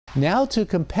Now to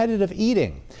competitive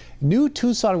eating. New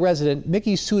Tucson resident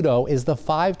Miki Sudo is the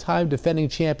 5-time defending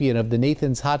champion of the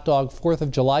Nathan's Hot Dog 4th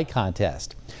of July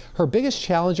contest. Her biggest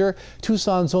challenger,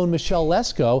 Tucson's own Michelle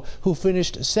Lesko, who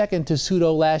finished second to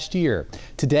Sudo last year.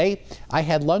 Today, I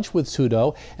had lunch with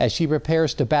Sudo as she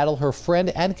prepares to battle her friend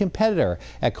and competitor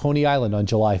at Coney Island on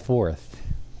July 4th.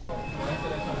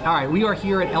 All right, we are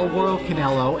here at Guero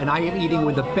Canelo, and I am eating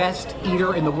with the best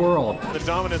eater in the world. The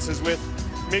dominance is with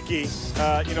Miki,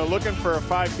 looking for a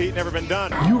 5-peat, never been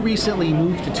done. You recently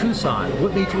moved to Tucson.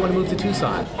 What made you want to move to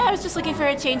Tucson? I was just looking for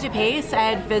a change of pace. I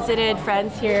had visited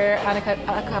friends here on a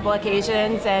couple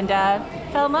occasions and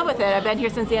fell in love with it. I've been here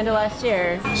since the end of last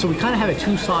year. So we kind of have a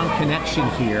Tucson connection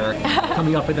here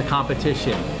coming up in the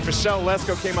competition. Michelle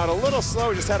Lesko came out a little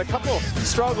slow, just had a couple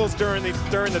struggles during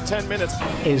the 10 minutes.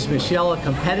 Is Michelle a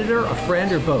competitor, a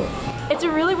friend, or both? It's a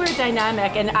really weird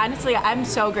dynamic, and honestly, I'm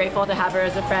so grateful to have her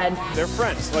as a friend. They're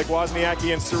friends, like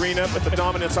Wozniacki and Serena, but the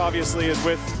dominance obviously is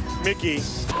with Miki.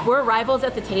 We're rivals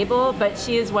at the table, but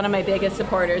she is one of my biggest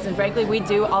supporters, and frankly, we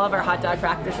do all of our hot dog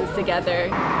practices together.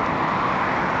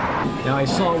 Now, I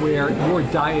saw where your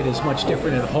diet is much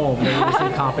different at home than it is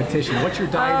in competition. What's your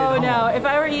diet at home? Oh, no. If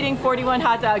I were eating 41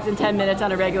 hot dogs in 10 minutes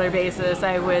on a regular basis,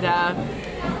 I would...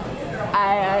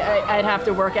 I'd have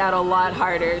to work out a lot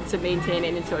harder to maintain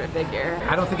any sort of figure.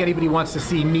 I don't think anybody wants to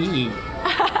see me eat,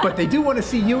 but they do want to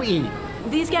see you eat.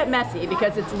 These get messy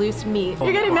because it's loose meat.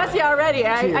 You're getting messy already.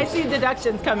 I see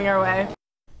deductions coming our way.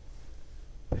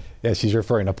 Yeah, she's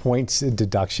referring to points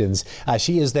deductions.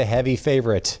 She is the heavy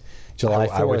favorite. July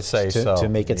 4th, I would say to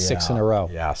make it 6 in a row.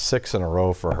 Yeah, 6 in a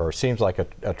row for her. Seems like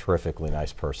a terrifically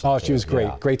nice person. Oh, she was great.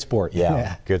 Yeah. Great sport.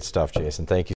 Yeah, good stuff, Jason. Thank you.